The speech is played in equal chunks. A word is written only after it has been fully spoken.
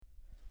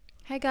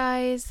Hi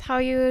guys, how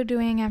are you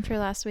doing after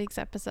last week's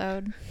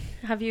episode?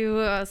 Have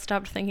you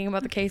stopped thinking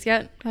about the case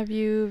yet? Have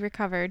you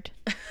recovered?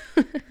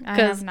 I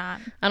have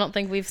not. I don't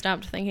think we've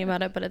stopped thinking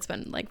about it, but it's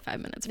been like 5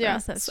 minutes for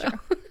us. That's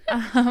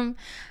true.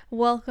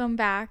 Welcome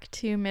back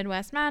to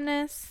Midwest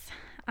Madness.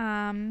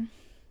 I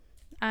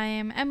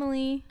am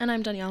Emily. And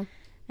I'm Danielle.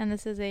 And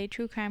this is a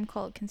true crime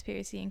cult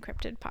conspiracy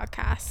encrypted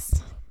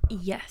podcast.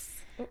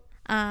 Yes.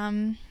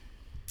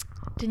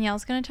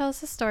 Danielle's going to tell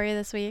us a story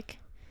this week.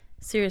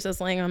 Sirius is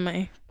laying on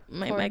my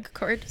mic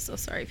cord, so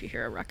sorry if you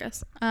hear a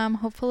ruckus.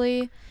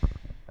 Hopefully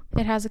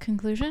it has a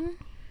conclusion.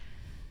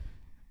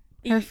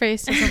 Her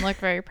face doesn't look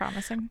very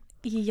promising.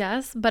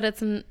 Yes, but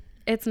it's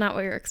not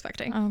what you're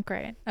expecting. Oh,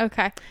 great.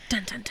 Okay.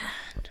 Dun, dun, dun.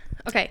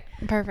 Okay.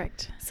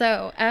 Perfect.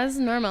 So, as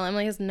normal,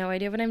 Emily has no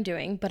idea what I'm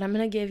doing, but I'm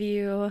going to give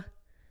you...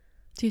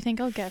 Do you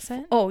think I'll guess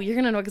it? Oh, you're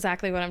going to know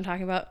exactly what I'm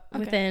talking about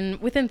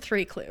within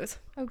 3 clues.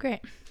 Oh, great.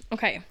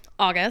 Okay.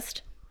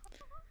 August.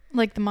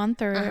 Like the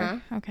month or...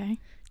 Uh-huh. Okay.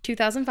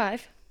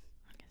 2005.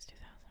 August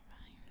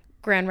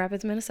 2005. Grand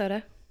Rapids,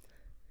 Minnesota.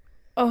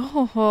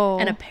 Oh.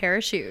 And a pair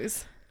of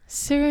shoes.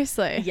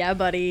 Seriously? Yeah,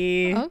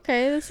 buddy.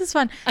 Okay, this is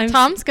fun.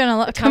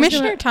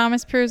 Commissioner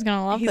Thomas Prue's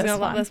gonna love this one. He's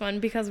gonna love this one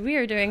because we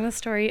are doing the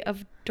story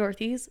of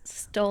Dorothy's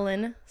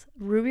stolen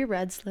ruby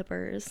red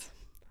slippers.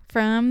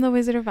 From The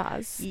Wizard of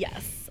Oz.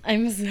 Yes.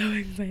 I'm so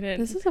excited.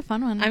 This is a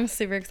fun one. I'm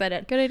super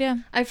excited. Good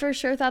idea. I for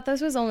sure thought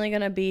this was only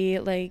gonna be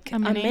like a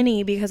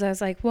mini because I was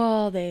like,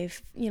 well,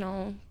 they've,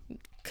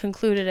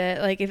 concluded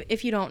it. Like,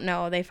 if you don't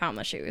know, they found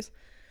the shoes.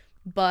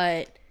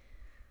 But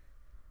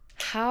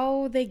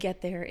how they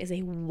get there is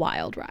a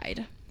wild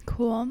ride.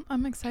 Cool.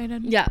 I'm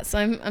excited. Yeah, so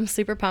I'm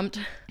super pumped.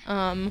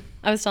 I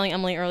was telling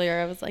Emily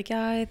earlier, I was like,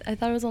 yeah, I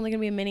thought it was only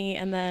gonna be a mini,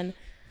 and then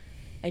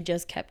I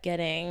just kept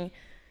getting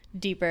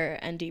deeper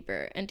and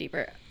deeper and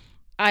deeper.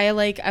 I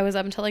was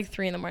up until like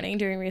 3 a.m.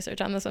 doing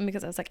research on this one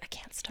because I was like, I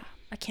can't stop.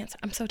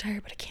 I'm so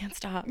tired, but I can't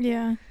stop.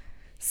 Yeah.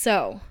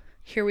 So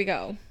here we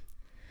go.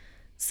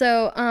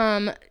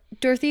 So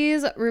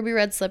Dorothy's ruby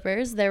red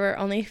slippers, there were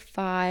only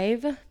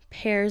 5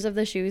 pairs of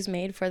the shoes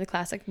made for the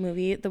classic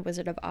movie The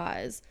Wizard of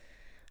Oz.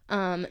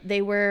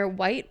 They were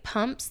white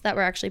pumps that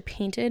were actually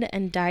painted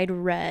and dyed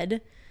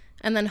red,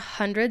 and then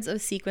hundreds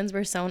of sequins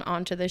were sewn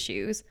onto the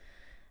shoes.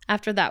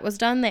 After that was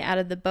done, they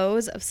added the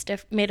bows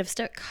made of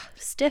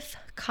stiff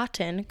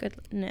cotton.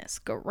 Goodness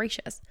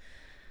gracious.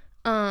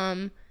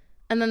 And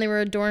then they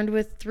were adorned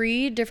with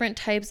 3 different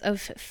types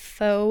of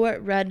faux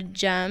red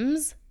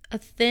gems, a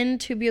thin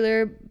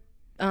tubular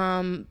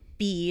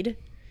bead,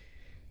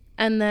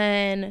 and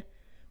then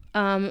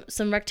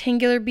some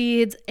rectangular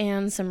beads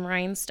and some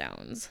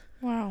rhinestones.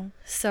 Wow.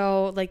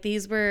 So,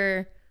 these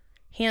were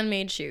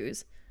handmade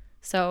shoes.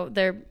 So,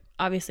 they're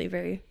obviously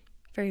very,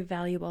 very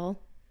valuable.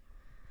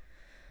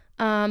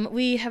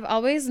 We have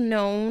always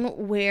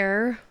known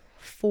where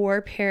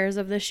 4 pairs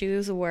of the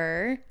shoes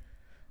were.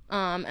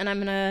 And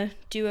I'm going to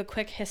do a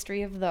quick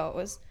history of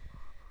those.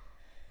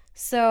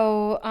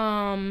 So,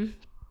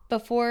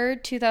 before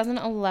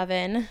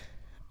 2011,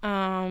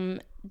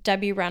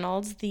 Debbie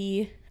Reynolds,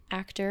 the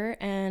actor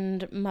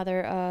and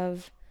mother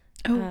of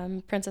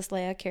Princess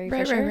Leia, Carrie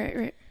Fisher.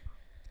 Right.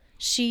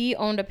 She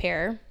owned a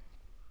pair.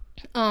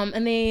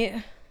 And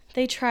they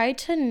tried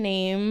to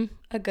name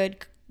a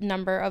good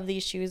number of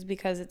these shoes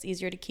because it's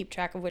easier to keep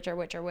track of which are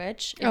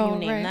which if you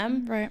name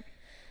them. Right.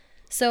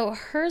 So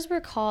hers were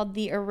called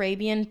the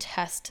Arabian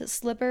Test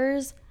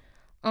Slippers.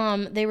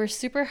 They were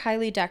super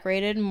highly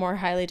decorated, more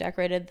highly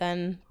decorated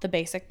than the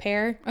basic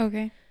pair.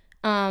 Okay.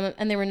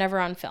 And they were never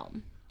on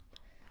film.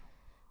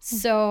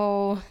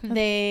 So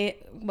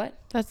what?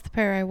 That's the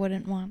pair I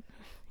wouldn't want.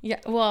 Yeah,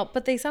 well,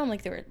 but they sound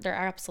like they're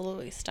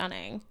absolutely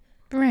stunning.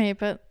 Right,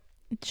 but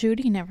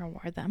Judy never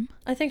wore them.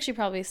 I think she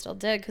probably still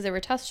did because they were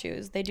test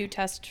shoes. They do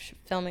test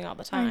filming all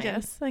the time.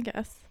 I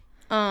guess.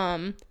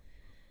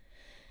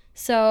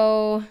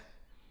 So,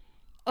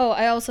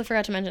 I also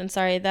forgot to mention,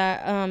 sorry,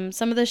 that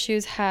some of the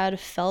shoes had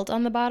felt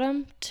on the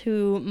bottom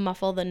to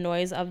muffle the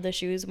noise of the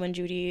shoes when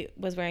Judy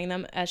was wearing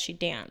them as she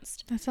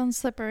danced. That sounds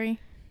slippery.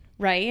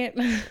 Right?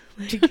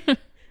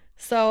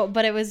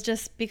 But it was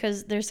just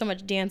because there's so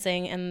much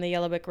dancing and the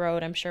Yellow Brick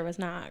Road, I'm sure, was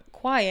not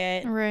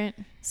quiet. Right.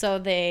 So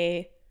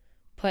they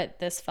put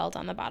this felt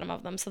on the bottom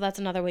of them. So that's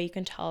another way you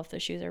can tell if the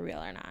shoes are real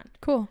or not.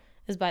 Cool.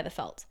 Is by the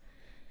felt.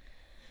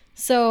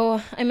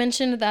 So I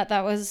mentioned that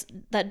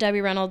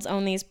Debbie Reynolds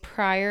owned these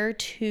prior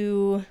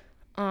to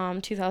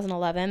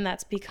 2011.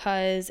 That's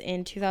because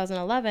in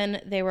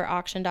 2011 they were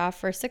auctioned off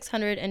for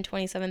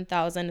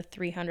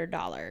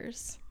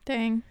 $627,300.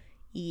 Dang.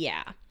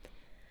 Yeah.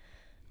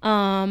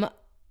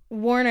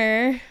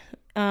 Warner,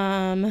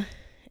 actually,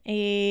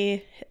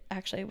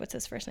 what's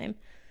his first name?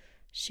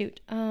 Shoot.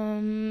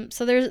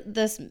 So there's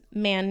this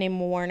man named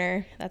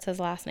Warner. That's his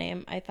last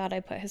name. I thought I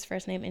put his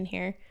first name in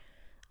here.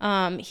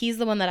 He's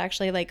the one that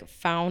actually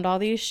found all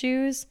these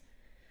shoes.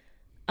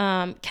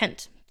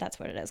 Kent, that's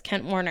what it is.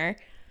 Kent Warner.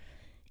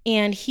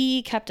 And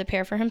he kept a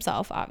pair for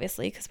himself,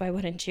 obviously, because why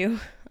wouldn't you?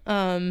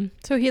 So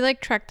he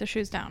tracked the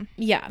shoes down.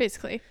 Yeah.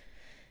 Basically.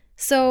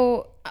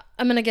 So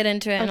I'm going to get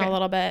into it in a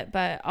little bit,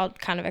 but I'll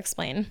kind of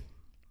explain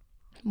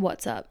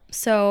what's up.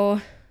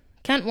 So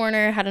Kent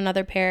Warner had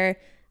another pair.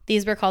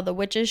 These were called the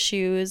Witch's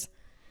Shoes.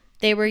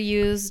 They were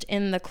used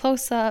in the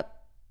close-up.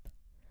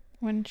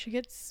 When she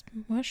gets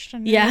mushed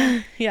in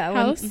Yeah.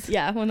 house?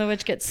 When the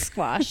witch gets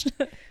squashed.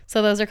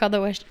 So those are called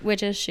the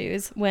Witch's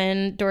Shoes.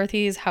 When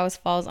Dorothy's house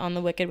falls on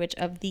the Wicked Witch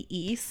of the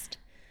East.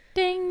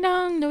 Ding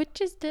dong, the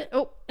witch is dead.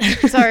 Oh,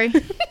 sorry.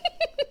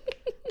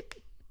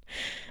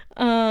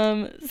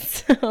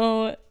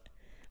 So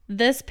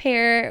this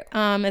pair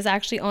is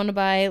actually owned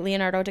by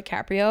Leonardo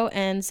DiCaprio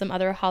and some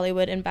other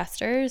Hollywood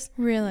investors.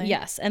 Really?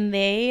 Yes, and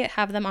they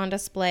have them on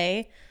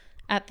display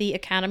at the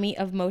Academy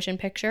of Motion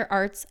Picture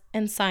Arts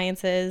and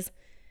Sciences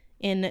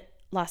in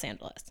Los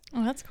Angeles.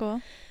 Oh, that's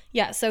cool.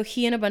 Yeah, so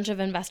he and a bunch of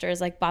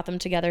investors like bought them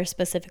together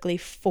specifically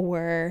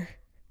for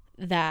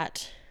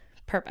that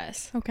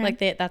purpose. Okay. Like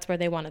that's where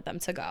they wanted them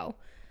to go.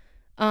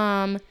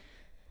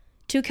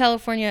 Two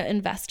California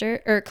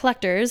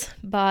collectors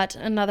bought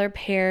another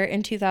pair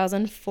in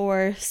 2000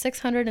 for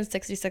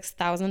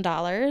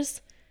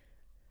 $666,000.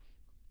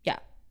 Yeah.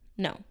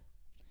 No.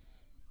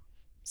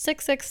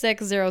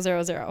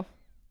 666,000.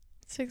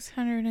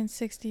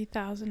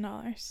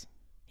 $660,000.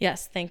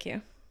 Yes, thank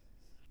you.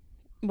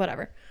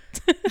 Whatever.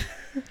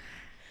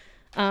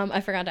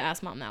 I forgot to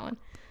ask Mom that one.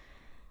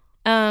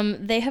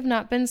 They have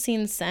not been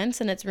seen since,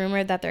 and it's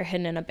rumored that they're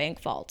hidden in a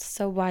bank vault.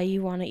 So why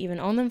you want to even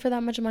own them for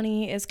that much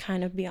money is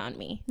kind of beyond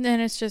me. Then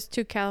it's just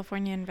two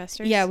California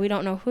investors. Yeah, we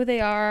don't know who they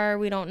are.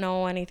 We don't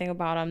know anything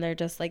about them. They're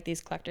just like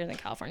these collectors in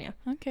California.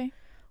 Okay.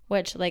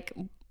 Which, like,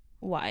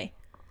 why?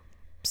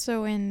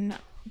 So in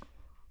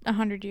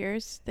 100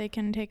 years, they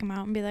can take them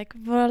out and be like,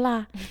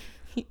 voila.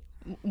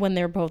 When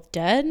they're both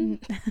dead?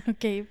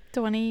 Okay,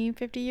 20,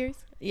 50 years?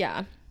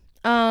 Yeah.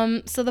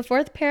 So the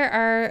fourth pair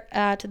are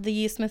at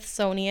the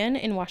Smithsonian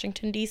in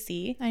Washington,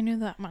 D.C. I knew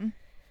that one.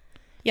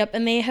 Yep,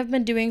 and they have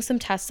been doing some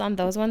tests on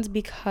those ones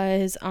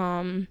because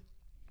her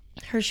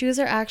shoes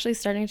are actually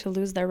starting to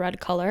lose their red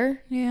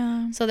color.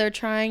 Yeah. So they're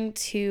trying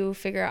to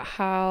figure out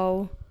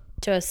how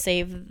to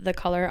save the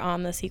color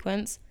on the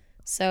sequins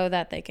so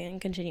that they can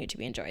continue to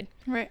be enjoyed.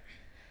 Right.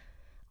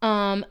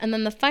 And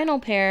then the final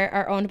pair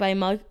are owned by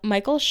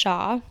Michael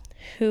Shaw,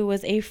 who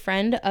was a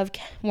friend of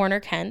Kent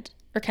Warner,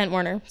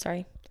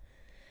 sorry.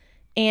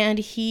 And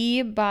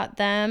he bought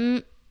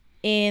them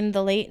in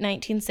the late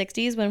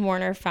 1960s when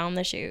Warner found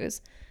the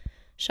shoes.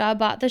 Shaw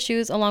bought the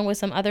shoes along with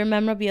some other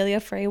memorabilia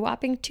for a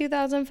whopping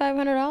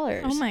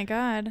 $2,500. Oh my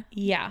God.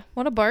 Yeah.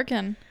 What a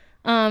bargain.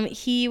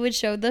 He would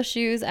show the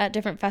shoes at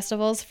different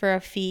festivals for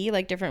a fee,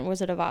 like different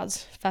Wizard of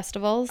Oz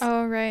festivals.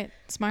 Oh, right.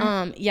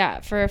 Smart.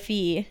 Yeah, for a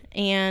fee.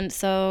 And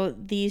so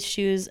these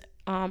shoes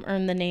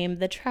earned the name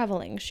the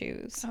traveling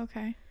shoes.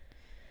 Okay.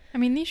 I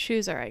mean, these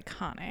shoes are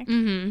iconic.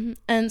 Mm-hmm.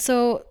 And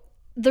so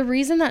the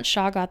reason that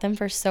Shaw got them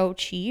for so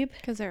cheap...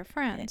 Because they're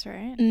friends,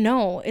 right?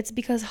 No, it's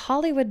because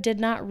Hollywood did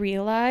not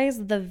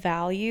realize the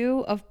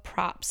value of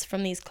props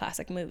from these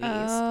classic movies.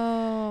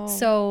 Oh.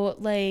 So,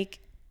 like,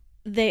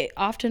 they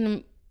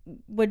often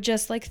would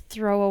just, like,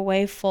 throw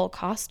away full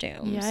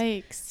costumes.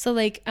 Yikes. So,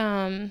 like,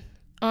 on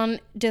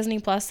Disney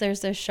Plus,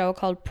 there's this show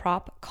called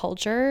Prop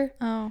Culture.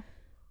 Oh.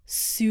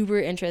 Super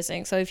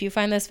interesting. So if you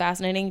find this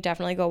fascinating,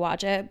 definitely go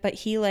watch it. But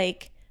he,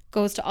 like,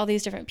 goes to all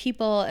these different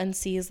people and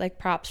sees, like,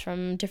 props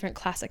from different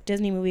classic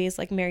Disney movies,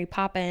 like Mary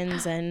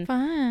Poppins. And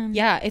fun.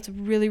 Yeah, it's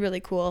really,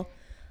 really cool.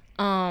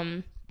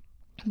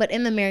 But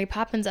in the Mary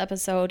Poppins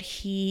episode,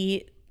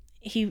 he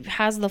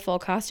has the full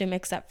costume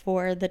except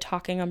for the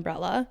talking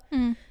umbrella.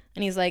 And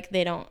he's like,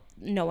 no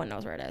one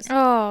knows where it is.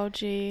 Oh,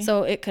 gee.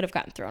 So it could have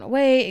gotten thrown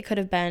away. It could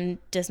have been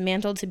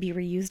dismantled to be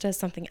reused as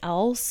something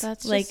else.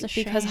 That's like, just a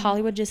because shame.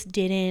 Hollywood just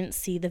didn't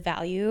see the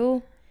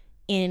value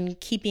in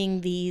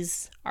keeping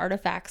these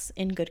artifacts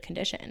in good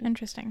condition.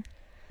 Interesting.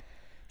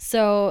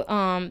 So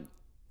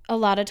a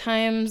lot of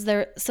times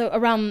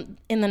around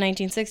in the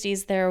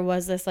 1960s, there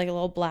was this, like, a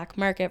little black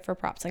market for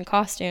props and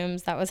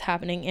costumes that was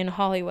happening in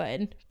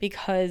Hollywood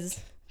because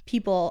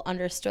people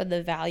understood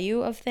the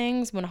value of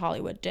things when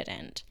Hollywood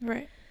didn't.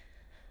 Right.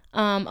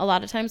 A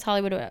lot of times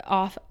Hollywood would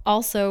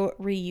also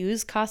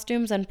reuse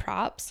costumes and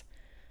props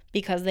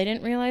because they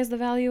didn't realize the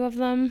value of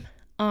them.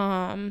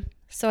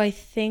 So I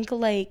think,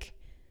 like,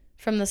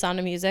 from The Sound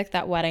of Music,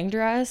 that wedding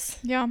dress.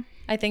 Yeah.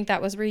 I think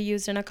that was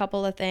reused in a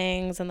couple of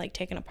things and, like,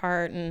 taken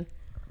apart, and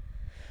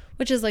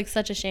which is, like,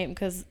 such a shame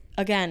because,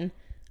 again,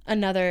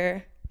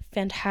 another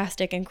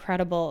fantastic,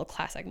 incredible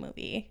classic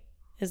movie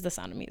is The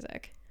Sound of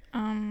Music.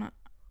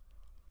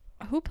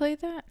 Who played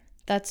that?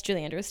 That's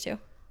Julie Andrews too.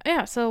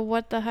 Yeah, so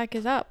what the heck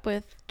is up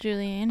with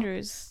Julie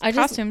Andrews'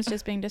 costumes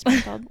just being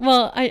dismantled?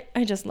 Well, I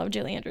just love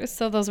Julie Andrews,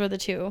 so those were the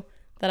two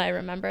that I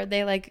remember.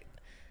 They, like,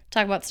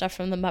 talk about stuff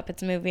from the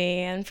Muppets movie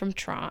and from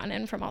Tron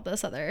and from all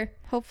this other.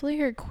 Hopefully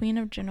her Queen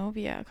of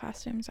Genovia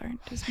costumes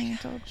aren't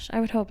dismantled. I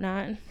would hope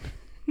not.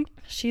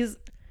 She's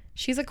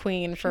a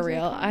queen for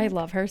real. Iconic. I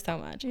love her so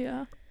much.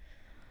 Yeah.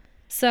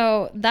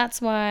 So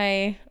that's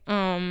why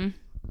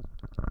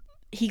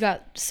he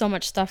got so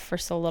much stuff for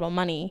so little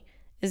money,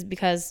 is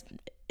because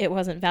it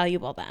wasn't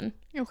valuable then.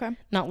 Okay.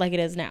 Not like it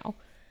is now.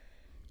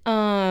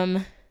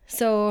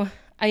 So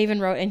I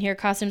even wrote in here,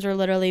 costumes were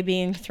literally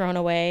being thrown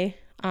away.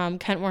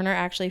 Kent Warner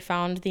actually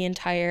found the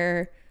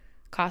entire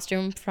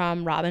costume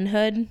from Robin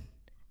Hood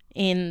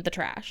in the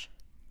trash,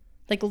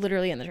 like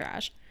literally in the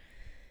trash.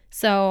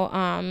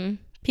 So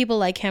people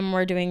like him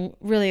were doing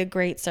really a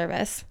great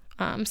service,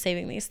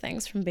 saving these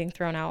things from being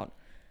thrown out.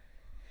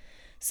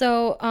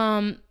 So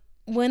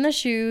when the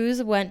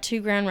shoes went to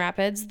Grand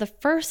Rapids the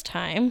first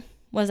time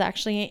was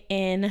actually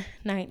in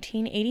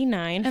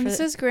 1989. And this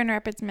is Grand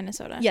Rapids,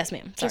 Minnesota. Yes,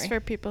 ma'am. Sorry. Just for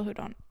people who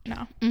don't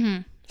know. Mm-hmm.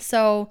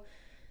 So,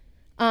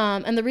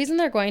 and the reason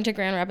they're going to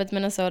Grand Rapids,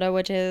 Minnesota,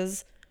 which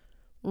is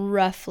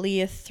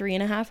roughly a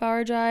 3.5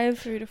 hour drive,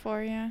 3 to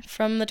 4, yeah,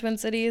 from the Twin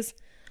Cities,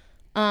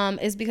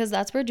 is because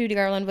that's where Judy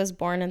Garland was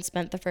born and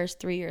spent the first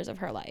 3 years of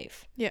her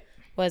life. Yeah,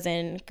 was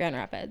in Grand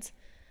Rapids.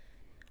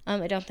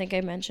 I don't think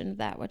I mentioned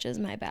that, which is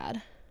my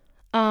bad.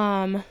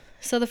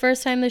 So the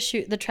first time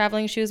the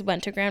traveling shoes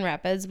went to Grand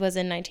Rapids was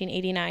in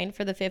 1989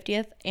 for the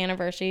 50th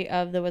anniversary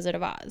of The Wizard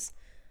of Oz.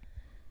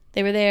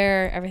 They were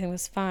there, everything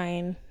was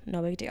fine,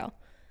 no big deal.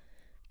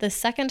 The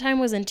second time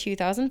was in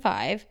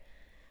 2005.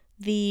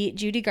 The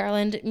Judy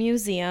Garland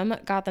Museum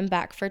got them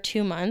back for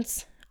 2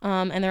 months,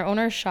 and their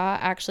owner, Shaw,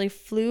 actually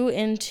flew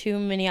into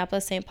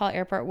Minneapolis-St. Paul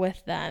Airport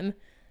with them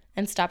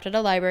and stopped at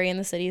a library in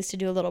the cities to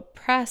do a little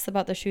press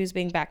about the shoes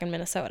being back in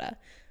Minnesota.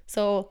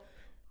 So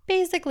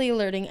basically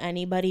alerting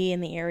anybody in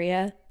the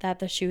area that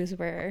the shoes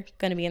were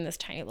going to be in this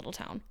tiny little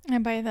town.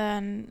 and by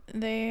then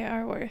they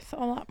are worth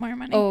a lot more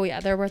money. Oh yeah,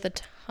 they're worth a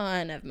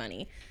ton of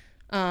money.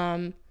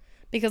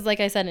 Because like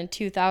I said, in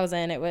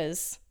 2000 it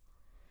was,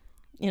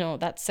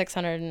 that's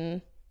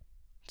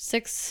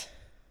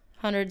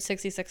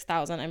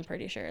 666,000, I'm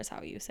pretty sure is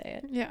how you say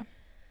it. Yeah.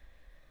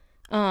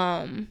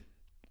 And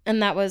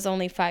that was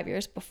only 5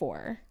 years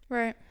before.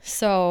 Right.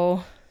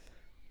 So,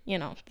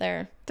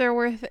 they're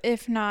worth,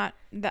 if not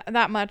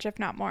that much, if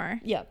not more.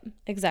 Yep,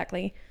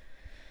 exactly.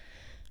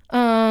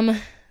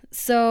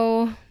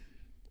 So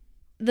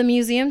the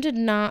museum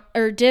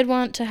did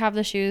want to have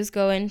the shoes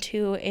go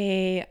into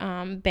a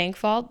bank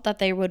vault that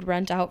they would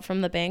rent out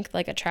from the bank,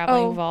 like a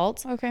traveling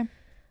vault. Okay.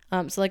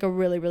 So like a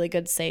really, really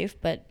good safe,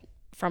 but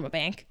from a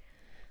bank.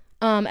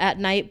 At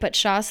night, but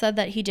Shaw said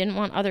that he didn't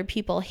want other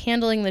people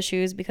handling the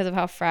shoes because of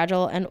how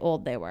fragile and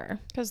old they were.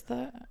 Because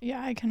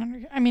I can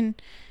understand. I mean,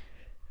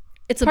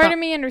 it's part of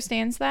me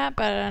understands that,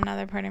 but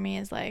another part of me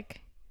is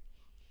like,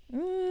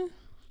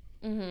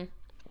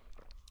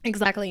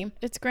 Exactly.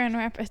 It's Grand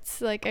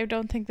Rapids. Like, I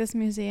don't think this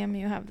museum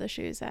you have the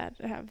shoes at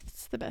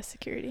has the best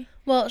security.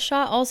 Well,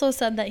 Shaw also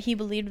said that he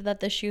believed that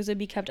the shoes would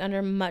be kept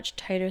under much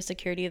tighter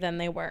security than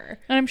they were.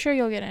 And I'm sure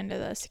you'll get into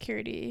the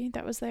security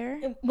that was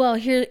there. Well,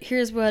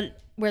 here's where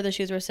the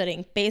shoes were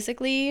sitting.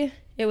 Basically,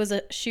 it was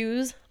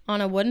shoes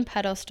on a wooden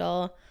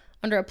pedestal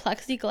under a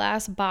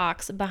plexiglass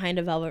box behind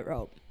a velvet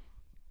rope.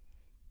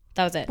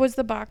 That was it. Was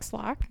the box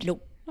locked?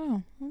 Nope.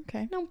 Oh,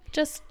 okay. No,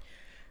 just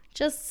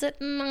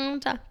sitting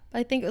on top.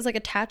 I think it was like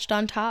attached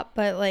on top,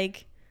 but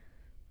like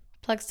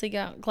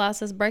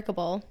plexiglass is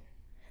breakable,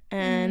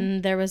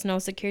 and there was no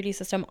security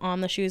system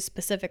on the shoes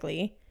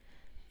specifically.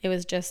 It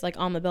was just like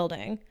on the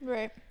building.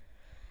 Right.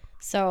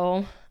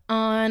 So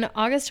on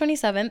August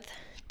 27th,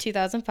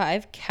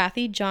 2005,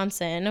 Kathy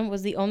Johnson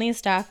was the only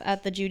staff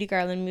at the Judy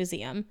Garland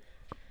Museum.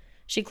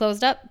 She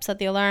closed up, set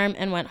the alarm,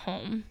 and went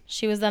home.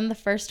 She was then the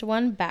first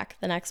one back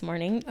the next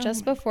morning,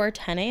 just before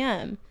 10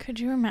 a.m. Could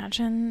you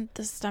imagine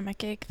the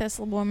stomachache this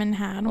woman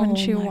had when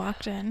she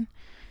walked in?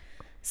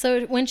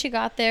 So when she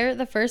got there,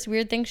 the first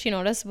weird thing she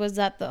noticed was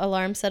that the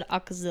alarm said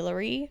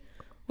auxiliary,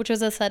 which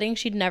was a setting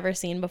she'd never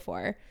seen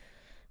before.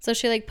 So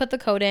she put the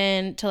code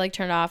in to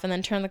turn it off, and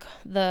then turned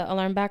the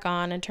alarm back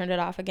on and turned it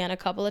off again a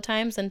couple of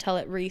times until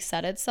it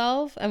reset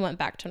itself and went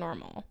back to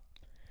normal.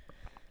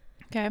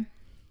 Okay.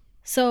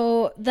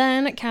 So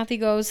then Kathy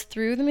goes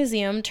through the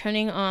museum,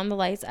 turning on the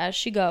lights as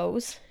she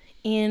goes.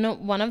 In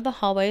one of the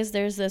hallways,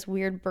 there's this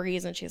weird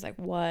breeze, and she's like,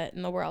 what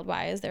in the world?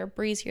 Why is there a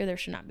breeze here? There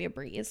should not be a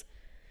breeze.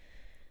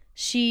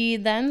 She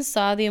then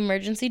saw the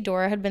emergency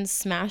door had been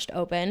smashed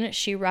open.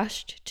 She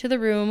rushed to the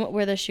room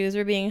where the shoes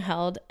were being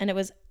held, and it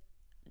was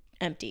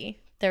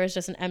empty. There was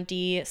just an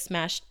empty,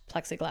 smashed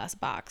plexiglass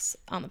box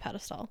on the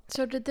pedestal.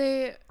 So did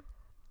they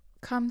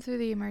come through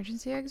the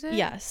emergency exit?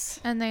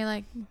 Yes. And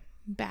they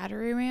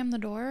battery ram the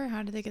door?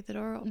 How did they get the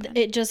door open?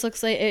 It just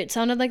looks like it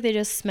sounded like they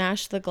just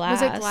smashed the glass.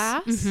 Was it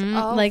glass? Mm-hmm.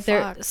 Oh,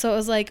 fuck. So it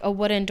was like a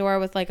wooden door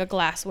with a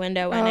glass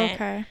window in it.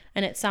 Okay.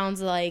 And it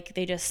sounds like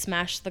they just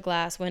smashed the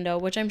glass window,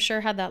 which I'm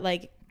sure had that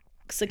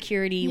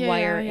security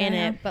wire in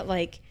it. But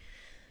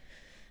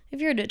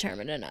if you're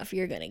determined enough,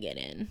 you're gonna get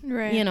in.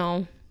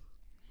 Right.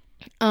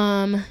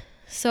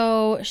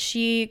 So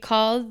she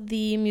called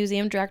the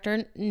museum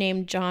director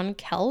named John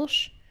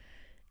Kelsch,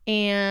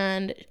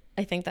 and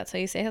I think that's how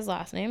you say his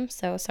last name,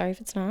 so sorry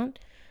if it's not.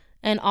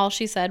 And all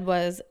she said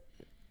was,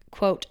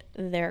 quote,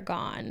 "They're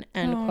gone,"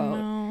 end quote.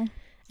 No.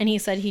 And he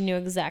said he knew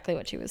exactly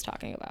what she was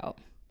talking about.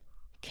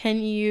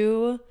 Can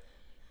you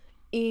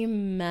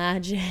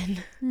imagine?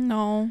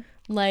 No.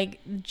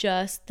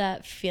 Just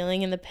that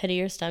feeling in the pit of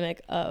your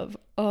stomach of,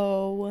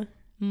 oh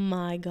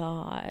my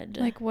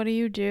God. What do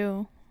you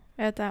do?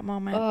 at that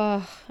moment.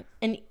 Ugh.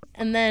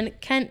 And then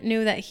Kent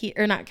knew that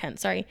not Kent,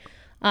 sorry.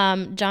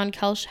 John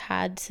Kelch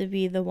had to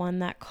be the one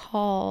that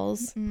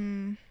calls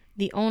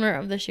the owner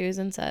of the shoes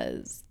and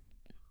says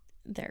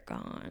they're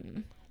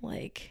gone.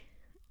 Like,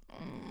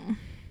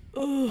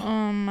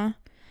 do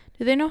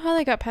they know how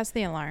they got past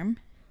the alarm?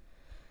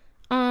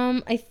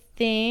 I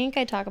think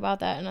I talk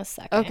about that in a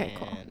second. Okay,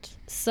 cool.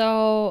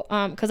 So,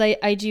 because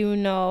I do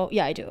know,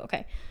 yeah, I do.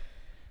 Okay.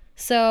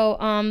 So,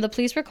 the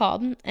police were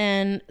called,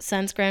 and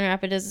since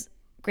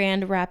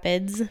Grand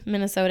Rapids,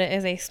 Minnesota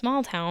is a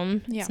small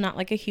town. Yeah. It's not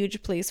like a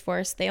huge police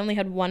force. They only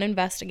had one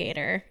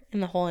investigator in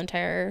the whole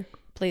entire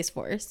police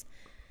force.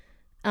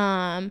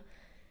 And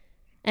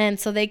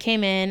so they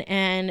came in,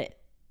 and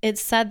it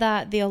said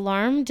that the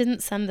alarm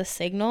didn't send the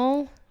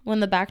signal when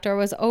the back door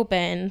was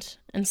opened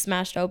and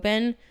smashed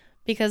open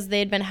because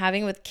they'd been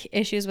having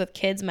issues with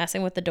kids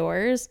messing with the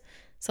doors.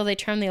 So they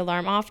turned the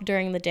alarm off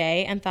during the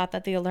day and thought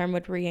that the alarm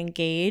would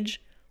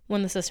re-engage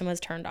when the system was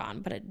turned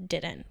on, but it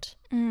didn't.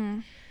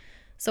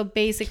 So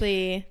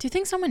basically... Do you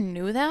think someone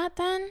knew that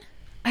then?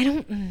 I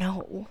don't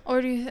know.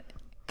 Or do you...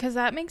 Because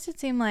that makes it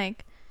seem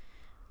like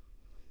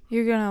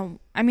you're gonna...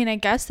 I mean, I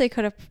guess they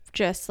could have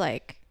just,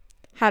 like,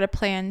 had a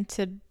plan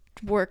to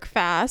work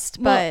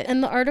fast, but... Well,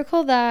 in the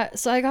article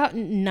so I got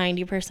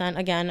 90%,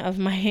 again, of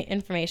my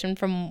information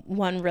from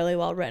one really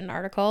well-written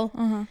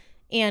article.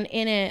 And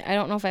in it, I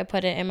don't know if I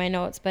put it in my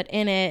notes, but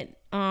in it,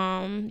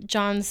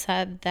 John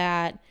said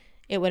that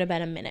it would have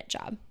been a minute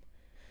job.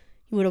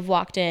 You would have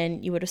walked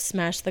in, you would have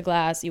smashed the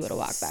glass, you would have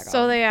walked back out.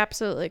 So they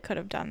absolutely could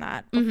have done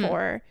that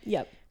before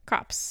Yep.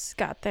 cops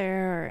got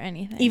there or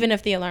anything. Even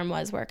if the alarm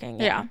was working.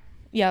 Yeah.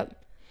 Yep.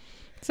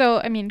 So,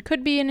 I mean,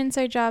 could be an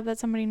inside job that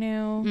somebody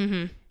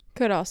knew.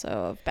 Could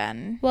also have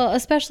been. Well,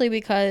 especially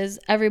because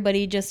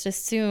everybody just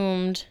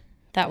assumed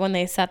that when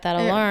they set that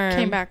alarm... It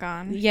came back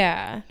on.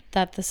 Yeah,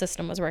 that the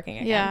system was working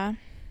again. Yeah.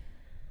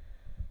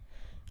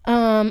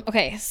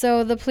 Okay,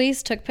 so the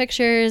police took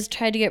pictures,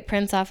 tried to get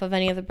prints off of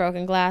any of the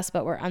broken glass,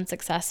 but were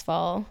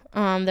unsuccessful.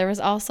 There was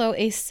also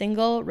a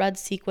single red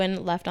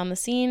sequin left on the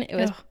scene. It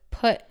was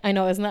I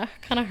know, isn't that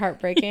kind of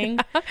heartbreaking?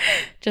 Yeah.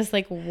 Just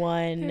like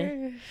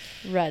one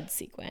red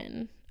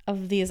sequin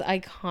of these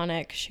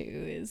iconic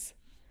shoes.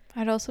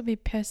 I'd also be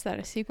pissed that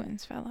a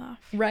sequence fell off.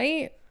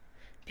 Right?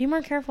 Be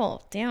more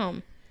careful.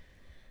 Damn.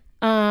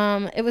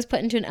 It was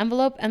put into an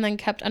envelope and then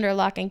kept under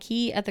lock and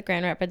key at the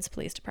Grand Rapids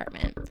Police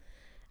Department.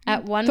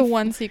 The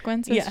one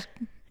sequence is...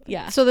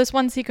 Yeah. So this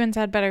one sequence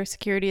had better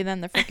security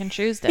than the freaking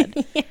shoes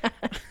did. Yeah.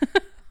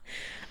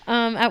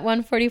 At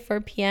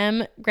 1:44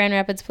 p.m., Grand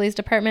Rapids Police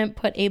Department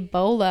put a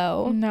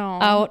bolo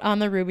out on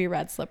the ruby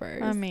red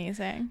slippers.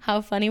 Amazing.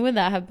 How funny would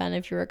that have been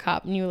if you were a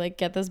cop and you like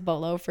get this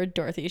bolo for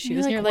Dorothy's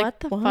shoes and you're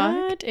like,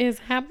 what is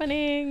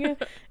happening?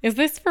 Is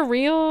this for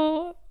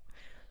real?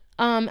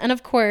 And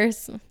of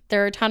course,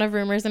 there were a ton of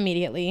rumors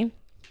immediately.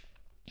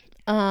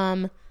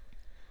 The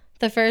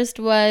first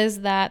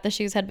was that the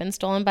shoes had been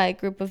stolen by a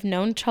group of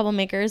known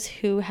troublemakers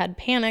who had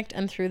panicked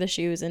and threw the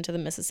shoes into the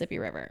Mississippi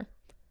River.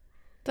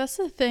 That's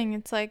the thing.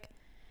 It's like,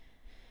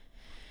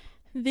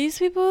 these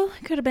people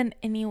could have been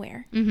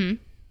anywhere. They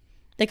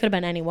could have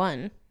been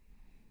anyone.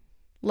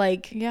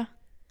 Like, yeah.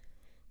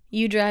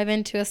 You drive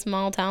into a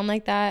small town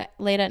like that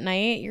late at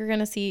night, you're going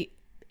to see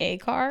a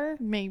car.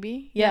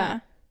 Maybe. Yeah.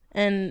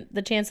 And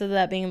the chance of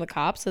that being the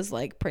cops is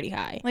like pretty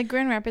high. Like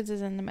Grand Rapids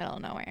is in the middle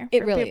of nowhere.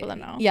 It for really, people to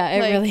know. Yeah,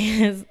 it like, really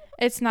is.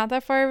 It's not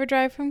that far of a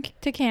drive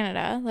to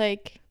Canada.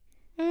 Like,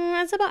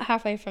 it's about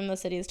halfway from the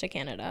cities to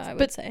Canada, I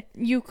would say.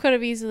 You could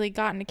have easily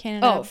gotten to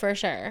Canada. Oh, for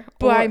sure.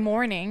 By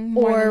morning.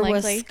 Or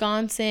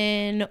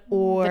Wisconsin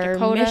or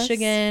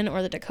Michigan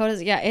or the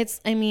Dakotas. Yeah,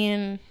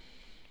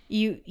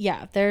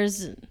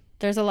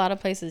 there's a lot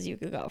of places you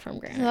could go from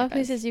Grand Rapids. A lot of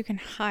places you can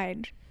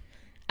hide.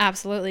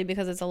 Absolutely,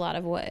 because it's a lot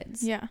of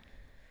woods. Yeah.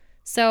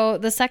 So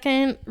the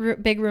second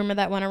big rumor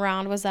that went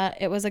around was that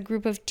it was a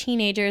group of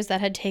teenagers that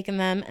had taken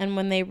them, and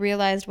when they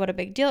realized what a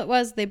big deal it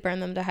was, they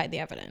burned them to hide the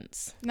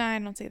evidence. No, I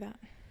don't see that.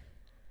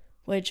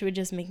 Which would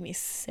just make me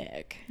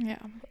sick. Yeah.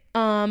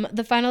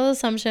 The final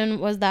assumption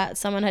was that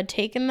someone had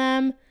taken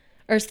them,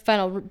 or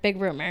final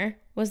big rumor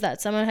was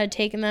that someone had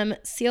taken them,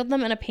 sealed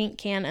them in a paint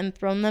can, and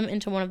thrown them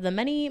into one of the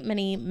many,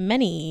 many,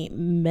 many,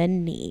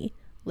 many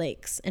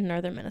lakes in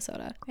northern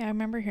Minnesota. Yeah, I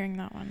remember hearing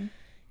that one.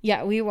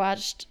 Yeah, we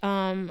watched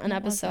an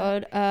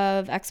episode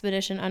of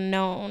Expedition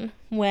Unknown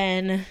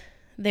when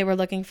they were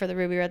looking for the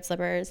ruby red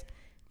slippers,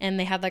 and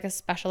they had like a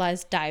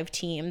specialized dive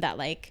team that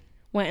like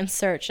went and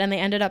searched, and they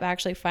ended up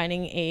actually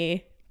finding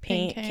a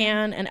paint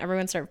can, and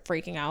everyone started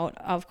freaking out,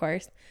 of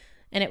course.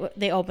 And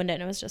they opened it,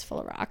 and it was just full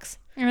of rocks.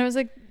 And it was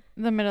like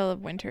the middle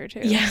of winter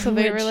too. Yeah, so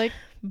they were like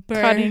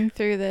cutting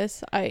through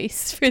this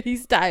ice for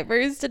these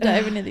divers to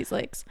dive into these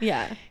lakes.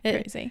 Yeah,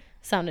 crazy.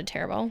 Sounded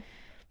terrible.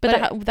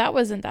 But that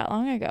wasn't that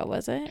long ago,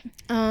 was it?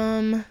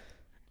 I'm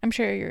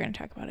sure you're going to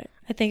talk about it.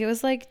 I think it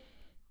was like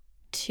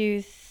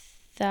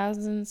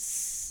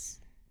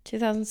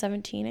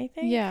 2017, I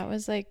think. Yeah, it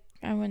was like,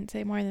 I wouldn't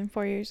say more than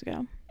 4 years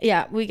ago.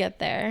 Yeah, we get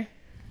there.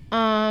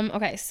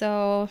 Okay,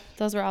 so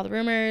those were all the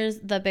rumors,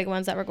 the big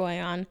ones that were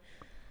going on.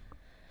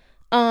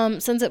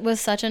 Since it was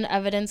such an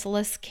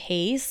evidence-less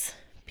case,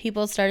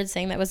 people started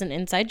saying that was an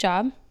inside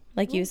job,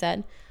 like you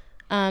said,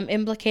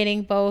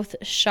 implicating both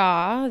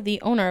Shaw,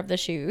 the owner of the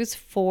shoes,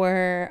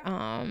 for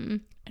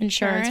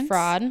insurance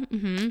fraud,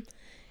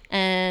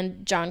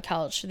 and John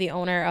Kelch, the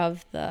owner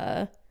of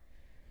the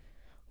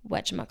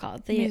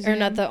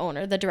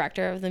the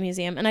director of the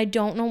museum. And I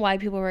don't know why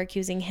people were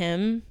accusing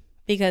him,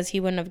 because he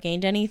wouldn't have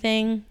gained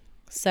anything.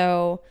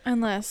 So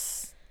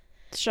unless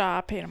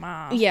Shaw paid him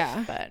off.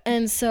 Yeah. But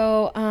and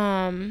so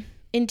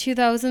in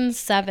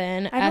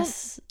 2007, can I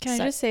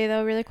just say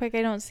though really quick,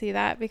 I don't see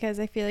that, because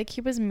I feel like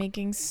he was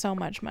making so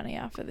much money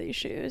off of these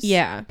shoes.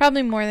 Yeah.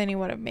 Probably more than he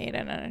would have made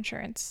in an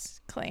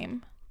insurance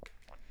claim.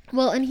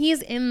 Well, and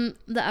he's in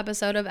the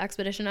episode of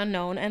Expedition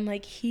Unknown, and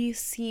like he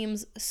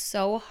seems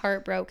so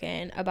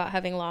heartbroken about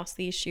having lost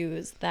these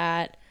shoes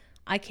that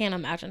I can't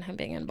imagine him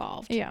being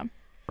involved. Yeah.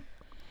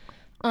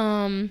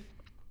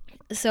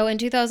 So in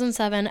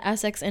 2007,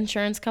 Essex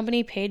Insurance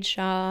Company paid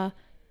Shaw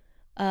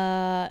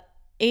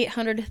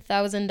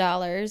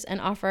 $800,000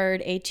 and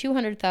offered a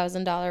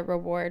 $200,000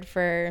 reward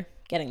for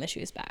getting the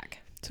shoes back.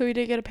 So he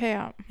did get a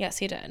payout. Yes,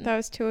 he did. That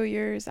was 2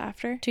 years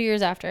after? 2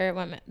 years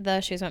after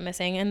the shoes went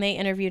missing, and they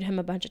interviewed him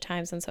a bunch of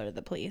times, and so did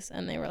the police,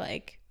 and they were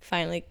like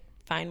finally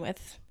fine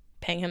with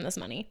paying him this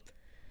money.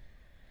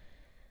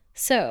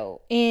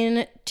 So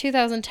in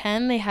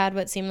 2010, they had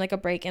what seemed like a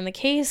break in the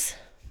case.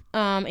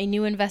 A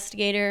new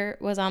investigator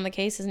was on the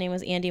case. His name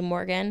was Andy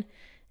Morgan,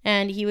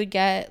 and he would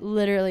get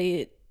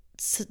literally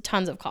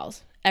tons of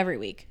calls every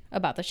week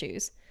about the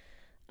shoes.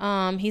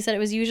 He said it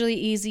was usually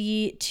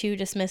easy to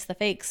dismiss the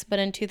fakes, but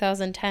in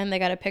 2010, they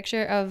got a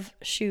picture of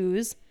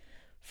shoes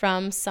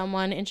from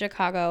someone in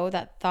Chicago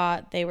that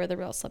thought they were the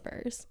real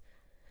slippers.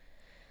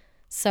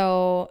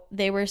 So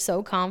they were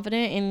so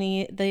confident in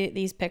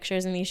these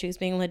pictures and these shoes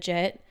being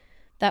legit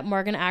that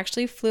Morgan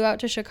actually flew out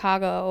to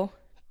Chicago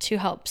to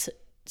help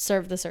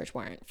serve the search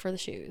warrant for the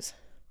shoes.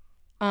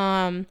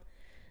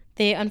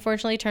 They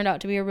unfortunately turned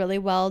out to be a really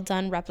well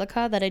done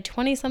replica that a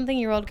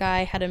 20-something-year-old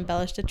guy had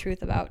embellished the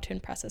truth about to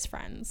impress his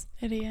friends.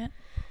 Idiot.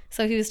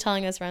 So he was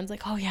telling his friends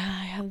like, "Oh yeah,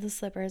 I have the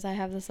slippers,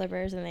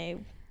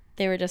 and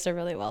they were just a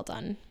really well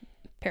done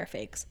pair of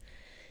fakes."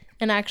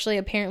 And actually,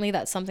 apparently,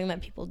 that's something that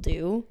people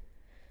do,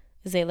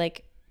 is they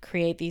like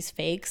create these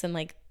fakes, and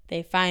like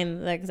they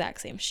find the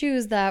exact same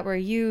shoes that were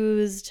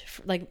used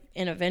like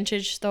in a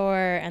vintage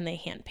store, and they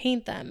hand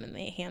paint them, and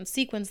they hand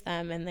sequence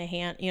them, and they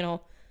hand,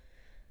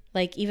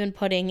 like even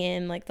putting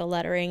in like the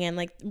lettering, and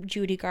like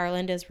Judy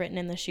Garland is written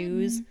in the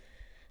shoes.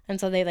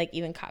 And so they like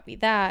even copy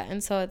that.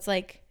 And so it's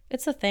like,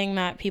 it's a thing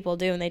that people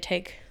do, and they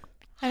take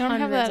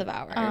hundreds of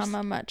hours.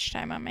 Much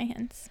time on my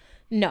hands.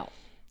 No.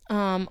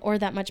 Or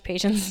that much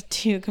patience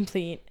to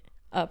complete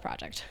a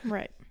project.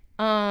 Right.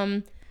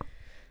 So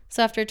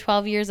after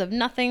 12 years of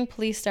nothing,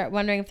 police start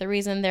wondering if the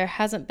reason there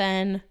hasn't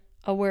been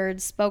a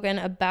word spoken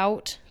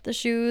about the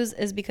shoes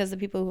is because the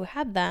people who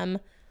had them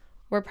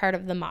were part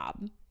of the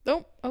mob.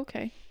 Oh,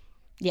 okay.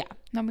 Yeah.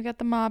 Now we got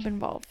the mob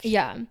involved.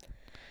 Yeah.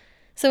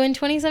 So in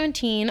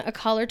 2017, a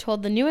caller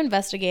told the new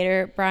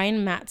investigator,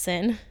 Brian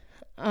Matson,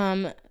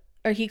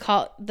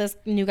 this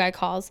new guy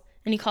calls,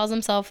 and he calls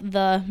himself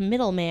the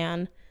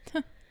middleman.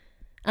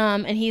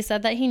 And he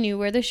said that he knew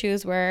where the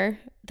shoes were,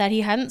 that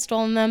he hadn't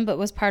stolen them, but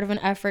was part of an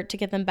effort to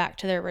get them back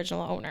to their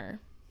original owner.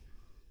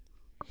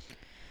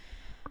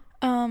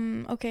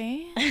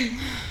 Okay.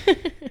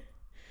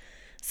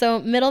 So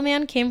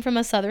middleman came from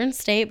a southern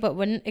state, but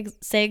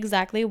wouldn't say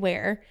exactly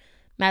where.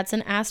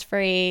 Madsen asked for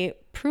a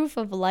proof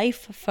of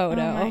life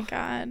photo Oh my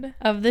God.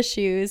 of the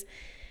shoes,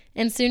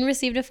 and soon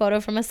received a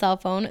photo from a cell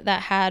phone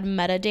that had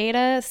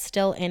metadata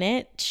still in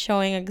it,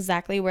 showing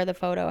exactly where the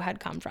photo had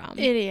come from.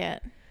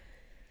 Idiot.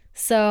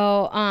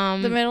 So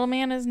the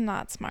middleman is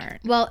not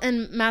smart. Well,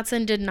 and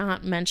Matson did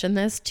not mention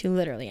this to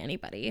literally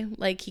anybody.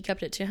 Like, he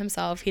kept it to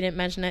himself. He didn't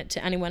mention it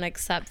to anyone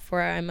except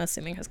for, I'm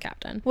assuming, his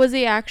captain. Was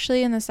he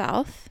actually in the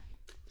South?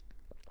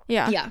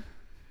 Yeah.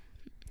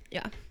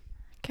 Yeah.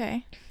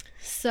 Okay.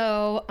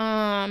 So,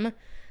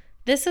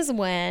 this is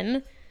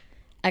when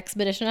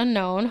Expedition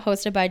Unknown,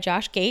 hosted by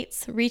Josh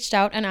Gates, reached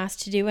out and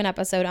asked to do an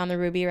episode on the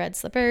ruby red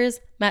slippers.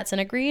 Matson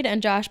agreed,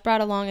 and Josh brought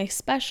along a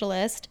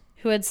specialist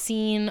who had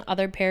seen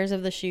other pairs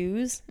of the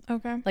shoes.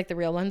 Okay. Like the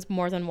real ones,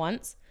 more than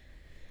once.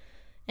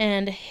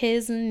 And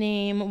his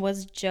name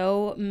was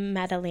Joe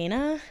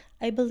Maddalena,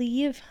 I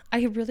believe.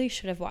 I really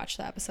should have watched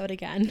the episode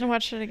again. I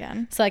watched it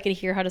again. So I could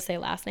hear how to say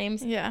last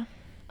names. Yeah.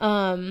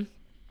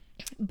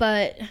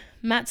 But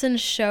Matson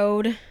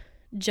showed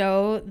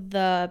Joe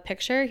the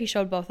picture. He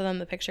showed both of them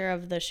the picture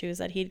of the shoes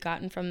that he'd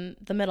gotten from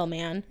the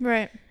middleman.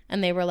 Right.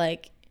 And they were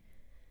like,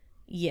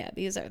 yeah,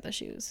 these are the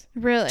shoes.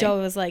 Really? Joe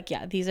was like,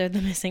 yeah, these are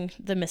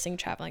the missing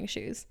traveling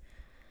shoes.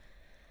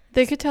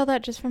 They could tell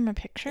that just from a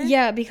picture?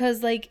 Yeah,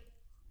 because like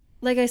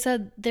I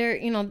said,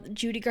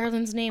 Judy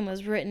Garland's name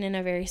was written in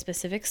a very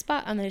specific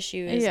spot on the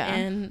shoes. Yeah.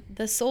 And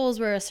the soles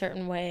were a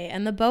certain way,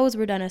 and the bows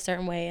were done a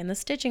certain way, and the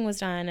stitching was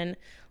done, and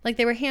like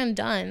they were hand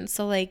done.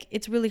 So like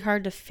it's really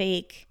hard to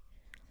fake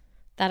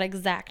that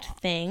exact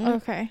thing.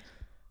 Okay.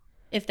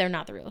 if they're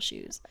not the real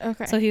shoes.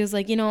 Okay. So he was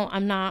like,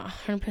 I'm not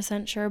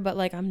 100% sure, but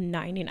like I'm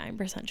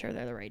 99% sure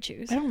they're the right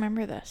shoes. I don't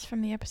remember this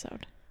from the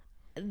episode.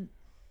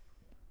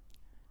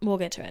 We'll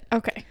get to it.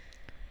 Okay.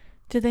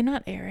 Did they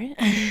not air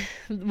it?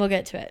 We'll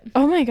get to it.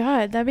 Oh my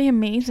God, that'd be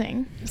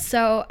amazing.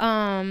 So,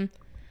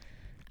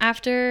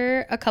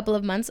 after a couple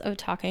of months of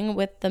talking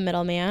with the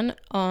middleman,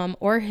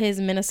 or his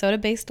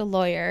Minnesota-based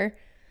lawyer.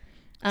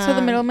 So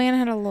the middleman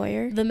had a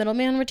lawyer? The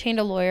middleman retained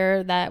a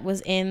lawyer that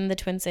was in the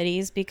Twin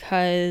Cities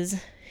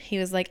because he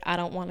was like, I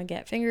don't want to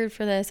get fingered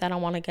for this. I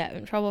don't want to get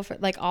in trouble for,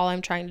 like, all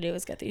I'm trying to do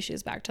is get these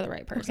shoes back to the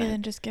right person. Okay,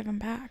 then just give them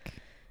back.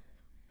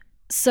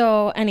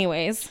 So,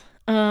 anyways,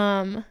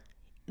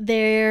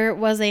 there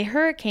was a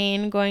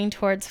hurricane going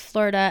towards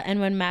Florida, and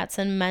when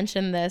Mattson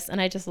mentioned this,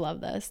 and I just love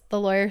this, the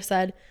lawyer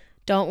said,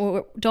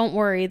 don't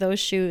worry, those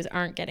shoes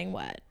aren't getting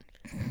wet.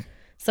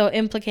 So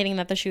implicating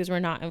that the shoes were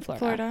not in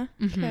Florida.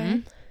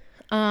 Okay.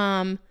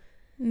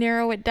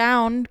 Narrow it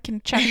down,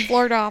 can check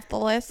Florida off the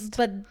list.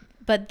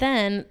 But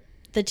then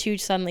the two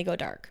suddenly go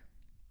dark.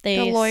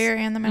 The lawyer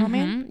and the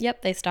middleman?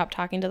 Yep, they stopped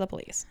talking to the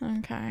police.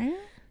 Okay.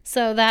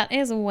 So that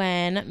is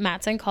when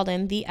Mattson called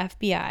in the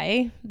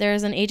FBI.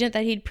 There's an agent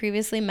that he'd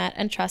previously met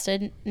and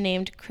trusted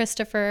named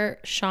Christopher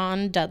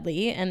Sean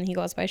Dudley, and he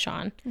goes by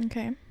Sean.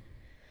 Okay.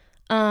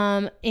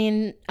 On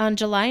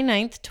July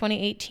 9th,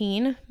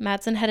 2018,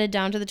 Mattson headed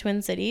down to the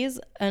Twin Cities,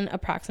 an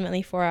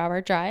approximately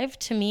 4-hour drive,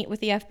 to meet with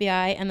the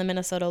FBI and the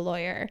Minnesota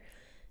lawyer.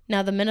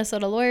 Now, the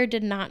Minnesota lawyer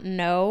did not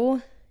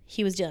know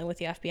he was dealing with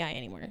the FBI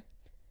anymore.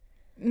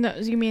 No,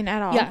 you mean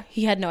at all? Yeah,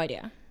 he had no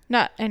idea.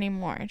 Not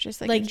anymore,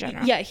 just like in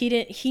general. Yeah,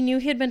 he knew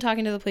he had been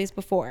talking to the police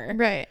before.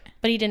 Right.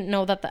 But he didn't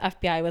know that the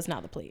FBI was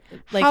not the police.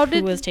 Like,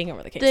 who was taking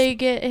over the case. They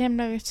get him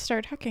to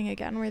start talking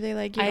again? Were they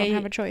like, you don't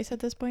have a choice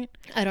at this point?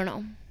 I don't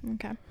know.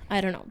 Okay.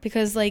 I don't know.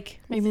 Because, like,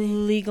 Maybe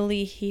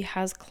legally he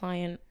has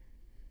client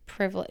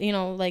privilege,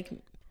 like.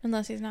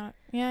 Unless he's not.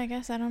 Yeah, I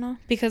guess. I don't know.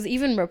 Because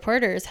even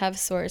reporters have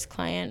source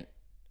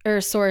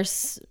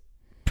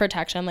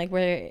protection, like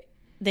where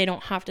they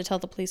don't have to tell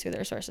the police who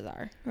their sources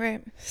are.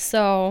 Right.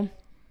 So,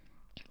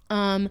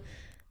 on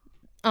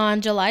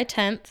July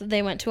 10th,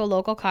 they went to a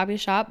local coffee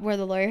shop where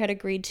the lawyer had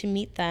agreed to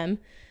meet them.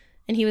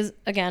 And he was,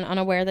 again,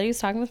 unaware that he was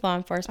talking with law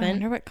enforcement. I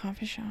wonder what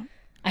coffee shop.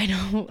 I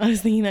know. I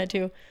was thinking that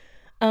too.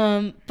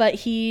 But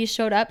he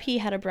showed up. He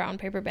had a brown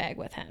paper bag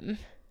with him.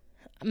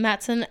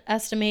 Mattson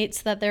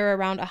estimates that there were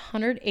around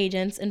 100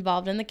 agents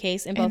involved in the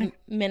case in both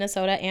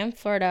Minnesota and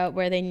Florida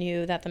where they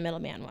knew that the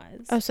middleman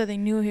was. Oh, so they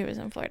knew he was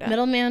in Florida.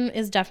 Middleman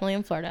is definitely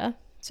in Florida.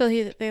 So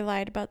they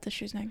lied about the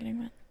shoes not getting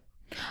wet.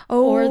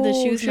 Oh, or the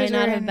shoes might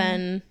not have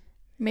been.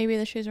 Maybe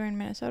the shoes were in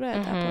Minnesota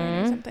at that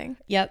point or something.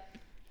 Yep.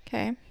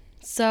 Okay.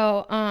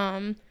 So,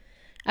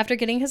 after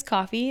getting his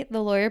coffee,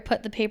 the lawyer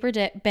put the paper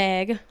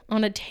bag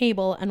on a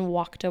table and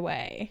walked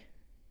away.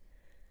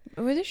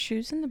 Were the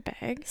shoes in the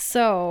bag?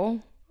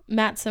 So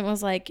Mattson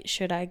was like,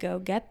 should I go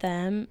get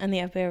them? And the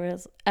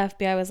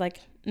FBI was like,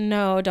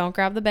 no, don't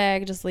grab the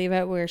bag. Just leave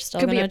it. We're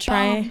still going to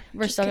try.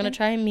 We're still going to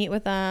try and meet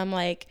with them.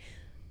 Like,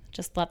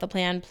 just let the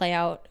plan play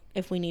out.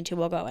 If we need to,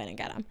 we'll go in and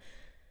get them.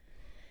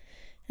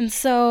 And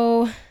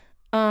so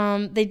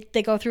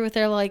they go through with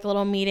their like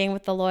little meeting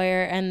with the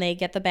lawyer, and they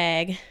get the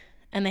bag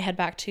and they head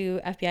back to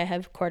FBI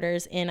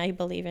headquarters I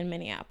believe in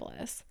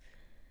Minneapolis.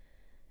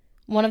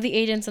 One of the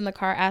agents in the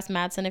car asked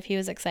Mattson if he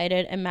was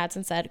excited, and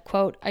Mattson said,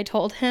 quote, I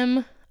told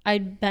him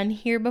I'd been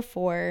here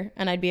before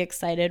and I'd be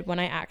excited when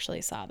I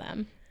actually saw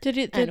them.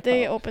 Did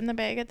they open the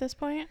bag at this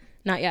point?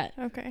 Not yet.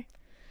 Okay.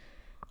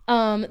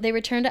 They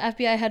returned to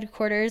FBI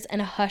headquarters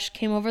and a hush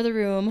came over the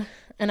room.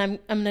 And I'm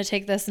going to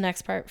take this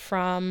next part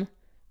from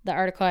the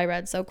article I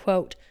read. So,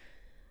 quote,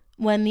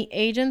 when the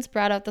agents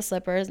brought out the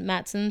slippers,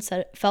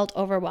 Mattson felt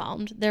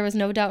overwhelmed. There was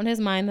no doubt in his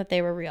mind that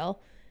they were real.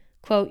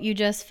 Quote, you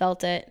just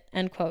felt it,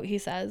 end quote, he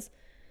says.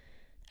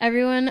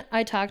 Everyone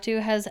I talked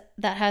to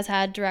that has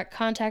had direct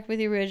contact with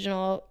the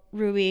original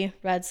ruby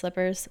red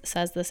slippers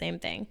says the same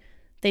thing.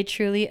 They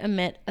truly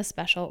emit a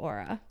special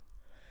aura.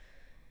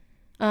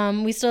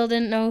 We still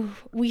didn't know,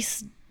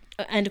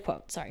 end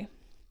quote, sorry.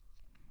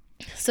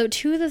 So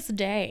to this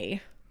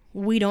day,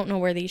 we don't know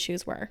where these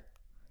shoes were.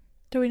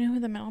 Do we know who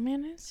the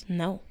middleman is?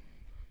 No.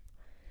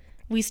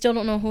 We still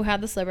don't know who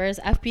had the slippers.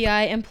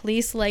 FBI and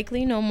police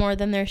likely know more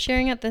than they're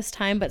sharing at this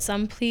time, but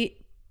some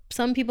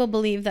people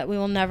believe that we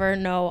will never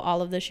know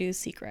all of the shoes'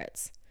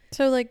 secrets.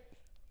 So, like,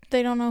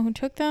 they don't know who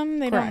took them?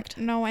 They Correct.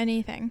 Don't know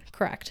anything?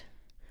 Correct.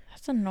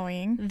 That's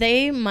annoying.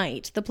 They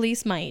might. The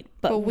police might.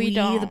 But we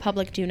don't. The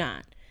public, do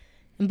not.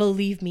 And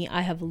believe me,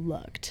 I have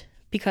looked.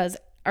 Because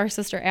our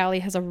sister Allie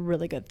has a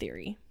really good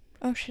theory.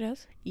 Oh, she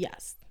does?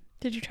 Yes.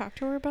 Did you talk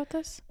to her about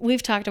this?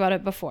 We've talked about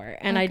it before.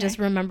 And okay. I just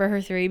remember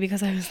her theory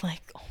because I was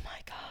like, oh my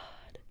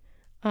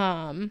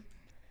God.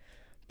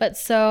 But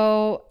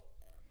so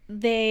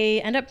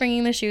they end up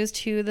bringing the shoes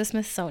to the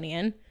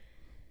Smithsonian.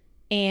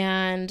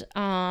 And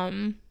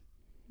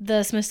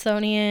the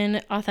Smithsonian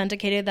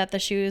authenticated that the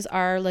shoes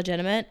are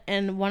legitimate.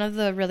 And one of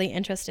the really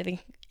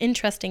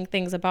interesting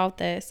things about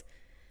this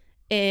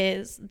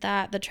is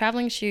that the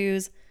traveling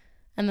shoes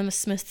and the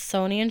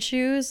Smithsonian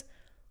shoes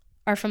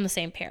are from the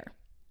same pair.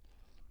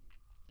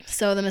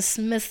 So the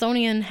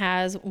Smithsonian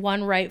has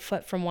one right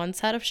foot from one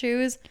set of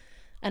shoes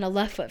and a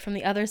left foot from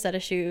the other set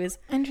of shoes.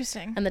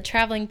 Interesting. And the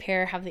traveling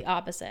pair have the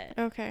opposite.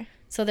 Okay.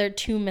 So they're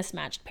two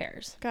mismatched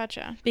pairs.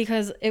 Gotcha.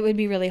 Because it would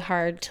be really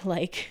hard to,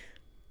 like,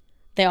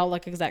 they all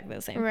look exactly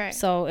the same. Right.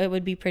 So it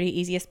would be pretty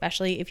easy,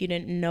 especially if you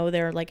didn't know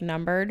they're, like,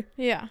 numbered.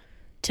 Yeah.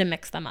 To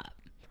mix them up.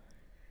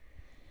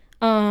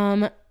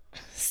 The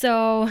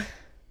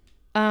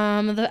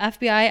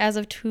FBI, as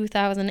of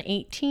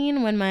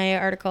 2018, when my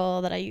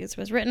article that I used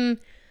was written,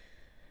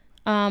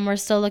 we're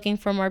still looking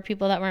for more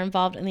people that were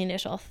involved in the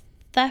initial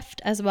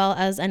theft, as well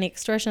as any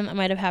extortion that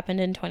might have happened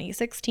in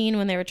 2016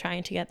 when they were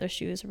trying to get their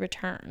shoes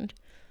returned.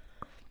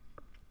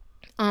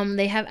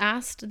 They have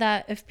asked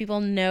that if people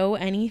know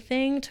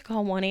anything to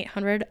call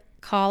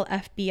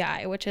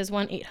 1-800-CALL-FBI, which is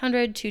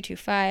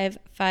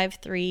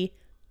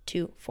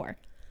 1-800-225-5324.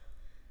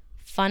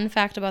 Fun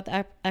fact about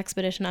the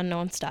Expedition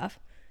Unknown stuff.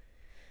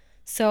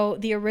 So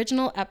the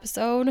original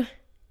episode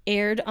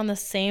aired on the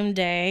same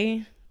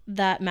day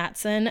that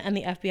Matson and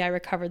the FBI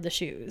recovered the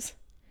shoes.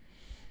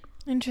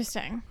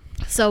 Interesting.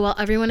 So while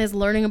everyone is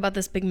learning about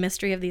this big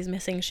mystery of these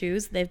missing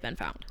shoes, they've been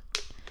found.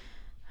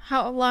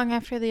 How long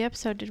after the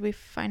episode did we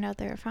find out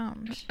they were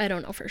found? I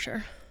don't know for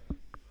sure.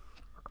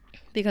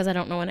 Because I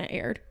don't know when it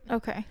aired.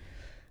 Okay.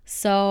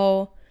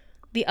 So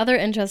the other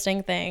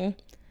interesting thing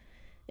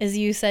is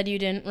you said you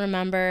didn't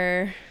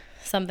remember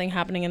something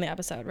happening in the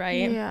episode,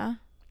 right? Yeah.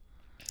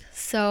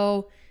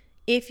 So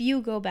if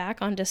you go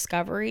back on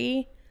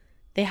Discovery,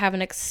 they have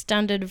an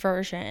extended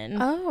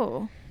version.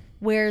 Oh.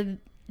 Where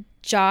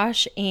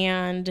Josh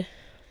and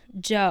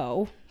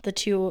Joe,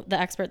 the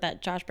expert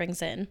that Josh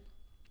brings in,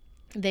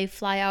 they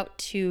fly out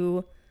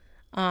to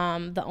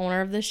the owner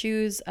of the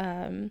shoes,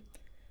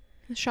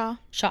 Shaw,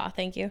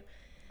 thank you.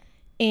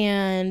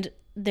 And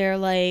they're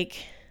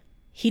like,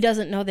 he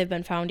doesn't know they've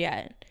been found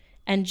yet.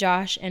 And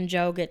Josh and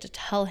Joe get to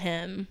tell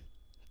him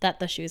that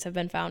the shoes have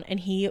been found, and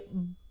he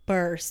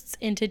bursts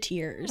into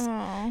tears.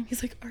 Aww.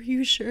 He's like, are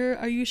you sure?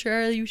 Are you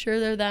sure? Are you sure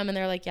they're them? And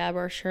they're like, yeah,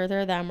 we're sure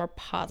they're them. We're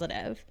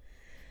positive.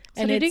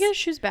 So did he get his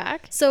shoes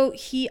back? So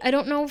I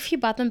don't know if he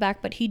bought them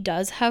back, but he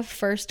does have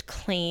first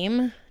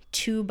claim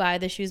to buy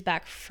the shoes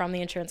back from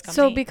the insurance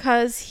company. So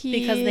because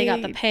they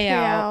got the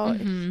payout.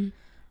 Mm-hmm.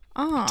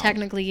 Oh.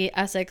 Technically,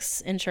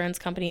 Essex Insurance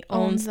Company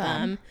owns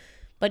them,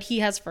 but he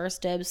has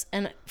first dibs.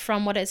 And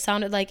from what it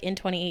sounded like in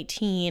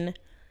 2018,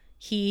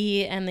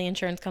 he and the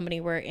insurance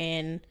company were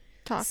in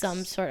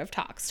some sort of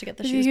talks to get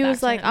the shoes back. He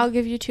was like, I'll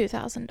give you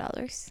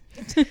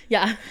 $2,000.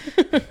 Yeah.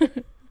 I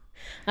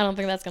don't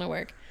think that's going to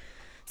work.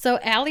 So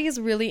Allie's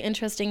really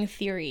interesting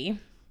theory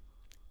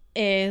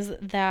is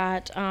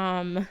that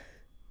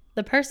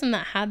the person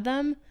that had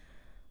them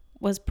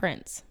was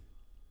Prince.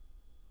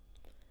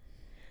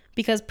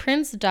 Because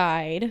Prince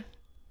died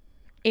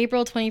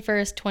April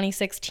 21st,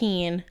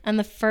 2016, and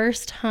the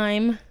first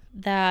time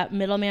that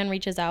middleman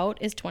reaches out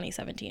is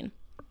 2017.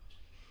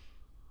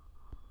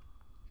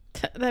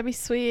 That'd be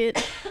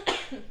sweet.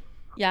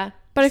 Yeah.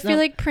 But I feel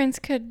like Prince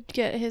could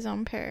get his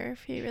own pair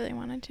if he really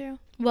wanted to.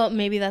 Well,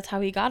 maybe that's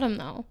how he got them,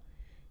 though.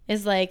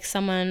 Is like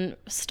someone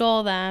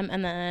stole them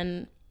and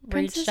then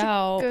Prince reached is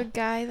out. A good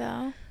guy,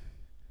 though.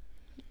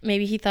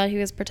 Maybe he thought he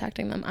was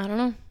protecting them. I don't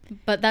know.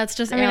 But that's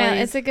just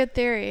it's a good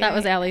theory. That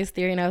was Allie's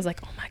theory, and I was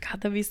like, oh my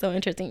God, that'd be so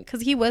interesting.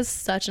 Because he was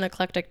such an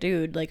eclectic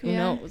dude. Like, who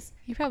knows?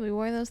 He probably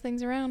wore those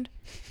things around.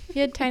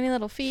 He had tiny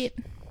little feet.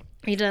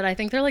 He did. I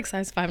think they're like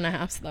size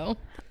 5.5, though.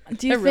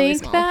 Do you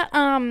think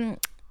that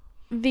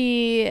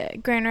the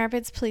Grand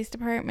Rapids Police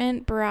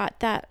Department brought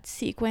that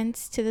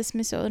sequence to the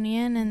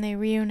Smithsonian and they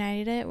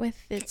reunited it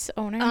with its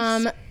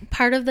owners?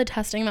 Part of the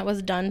testing that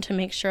was done to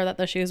make sure that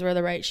the shoes were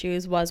the right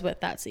shoes was with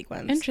that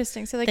sequence.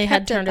 Interesting. So they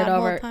had turned it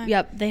over.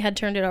 Yep, they had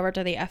turned it over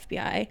to the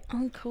FBI.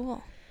 Oh,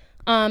 cool.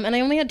 And I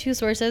only had 2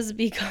 sources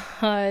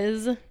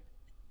because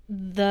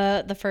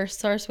the first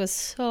source was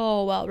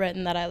so well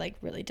written that I like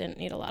really didn't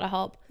need a lot of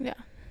help. Yeah.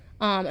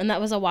 And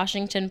that was a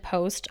Washington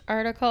Post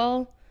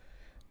article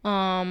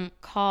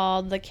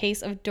called The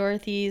Case of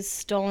Dorothy's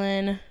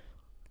Stolen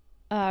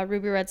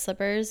Ruby Red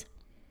Slippers.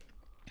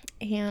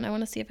 And I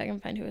want to see if I can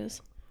find who it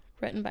was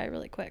written by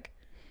really quick.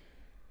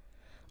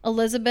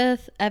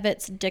 Elizabeth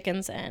Evitz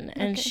Dickinson.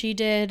 And she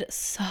did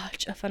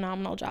such a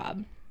phenomenal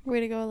job.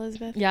 Way to go,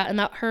 Elizabeth. Yeah, and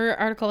her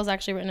article was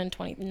actually written in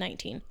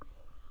 2019.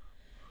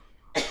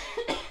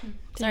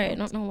 Sorry, I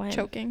don't know why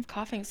I'm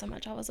coughing so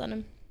much all of a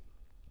sudden.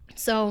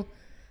 So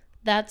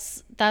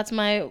that's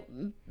my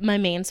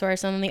main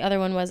source, and then the other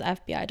one was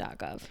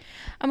FBI.gov.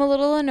 I'm a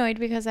little annoyed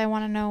because I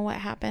want to know what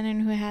happened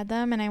and who had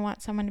them, and I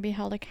want someone to be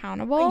held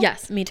accountable.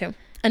 Yes, me too.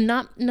 And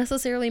not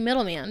necessarily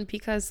middleman,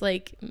 because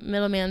like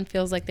middleman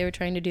feels like they were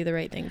trying to do the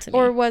right thing to me.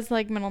 Or was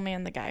like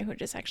middleman the guy who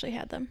just actually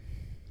had them?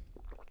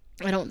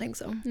 I don't think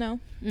so. No,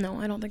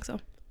 I don't think so.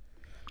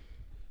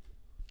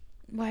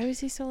 Why was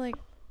he so like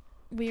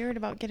weird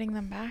about getting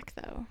them back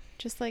though?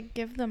 Just like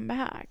give them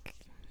back.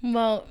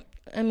 Well,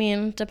 I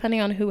mean, depending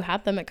on who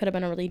had them, it could have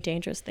been a really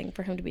dangerous thing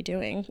for him to be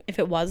doing. If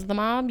it was the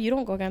mob, you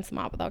don't go against the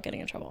mob without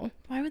getting in trouble.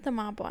 Why would the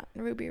mob want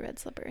ruby red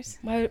slippers?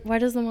 Why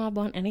does the mob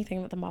want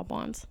anything that the mob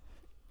wants?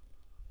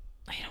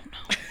 I don't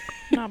know.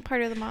 Not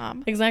part of the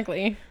mob.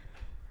 Exactly.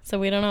 So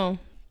we don't know.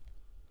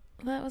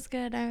 That was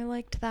good. I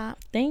liked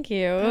that. Thank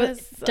you. It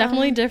was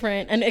definitely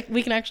different. And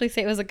we can actually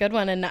say it was a good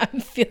one and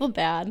not feel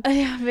bad.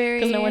 Yeah, very.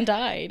 Because no one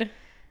died.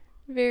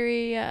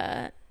 Very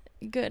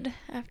good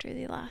after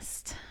the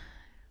last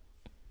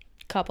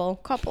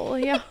couple.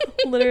 Yeah,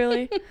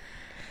 literally.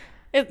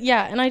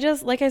 Yeah, and I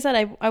just, like I said,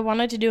 I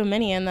wanted to do a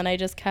mini, and then I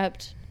just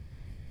kept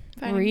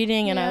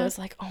reading, and I was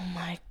like, oh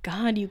my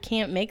God, you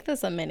can't make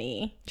this a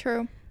mini.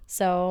 True.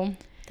 So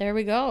there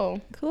we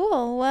go.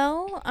 Cool.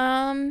 Well,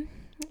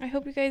 I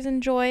hope you guys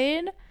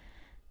enjoyed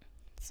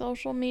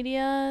social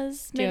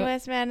medias,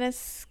 Midwest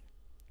Madness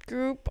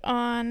group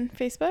on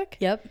Facebook.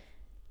 Yep.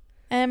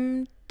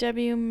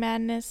 MW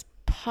Madness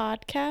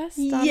Podcast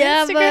on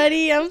yeah, Instagram.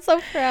 buddy. I'm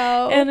so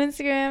proud. And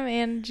Instagram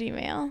and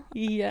Gmail.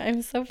 Yeah,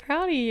 I'm so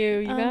proud of you.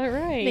 You got it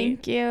right.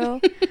 Thank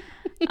you.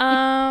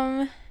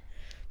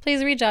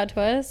 Please reach out to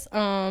us.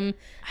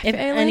 If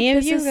any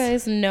of you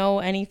guys know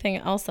anything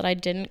else that I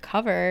didn't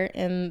cover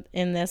in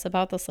this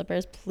about the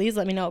slippers, please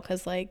let me know,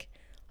 because like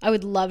I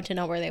would love to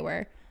know where they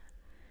were.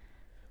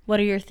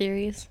 What are your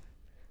theories?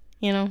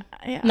 You know?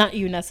 Yeah. Not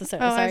you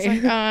necessarily. Oh, sorry. I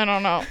was like, I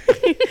don't know.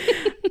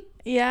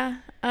 Yeah.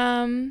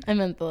 I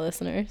meant the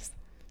listeners.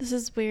 This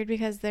is weird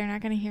because they're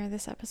not going to hear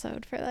this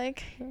episode for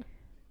like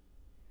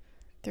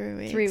 3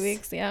 weeks. 3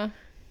 weeks, yeah.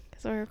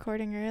 Because we're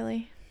recording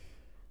early.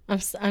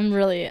 I'm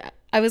really...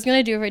 I was going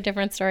to do a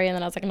different story, and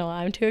then I was like, no,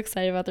 I'm too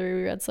excited about the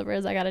Ruby Red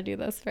Slippers. I got to do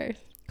this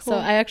first. Cool. So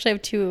I actually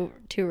have two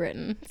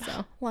written.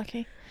 So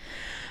lucky.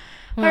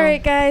 Well. All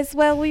right, guys.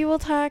 Well, we will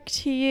talk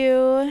to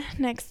you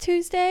next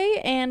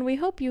Tuesday, and we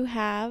hope you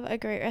have a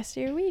great rest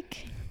of your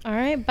week. All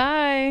right.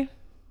 Bye.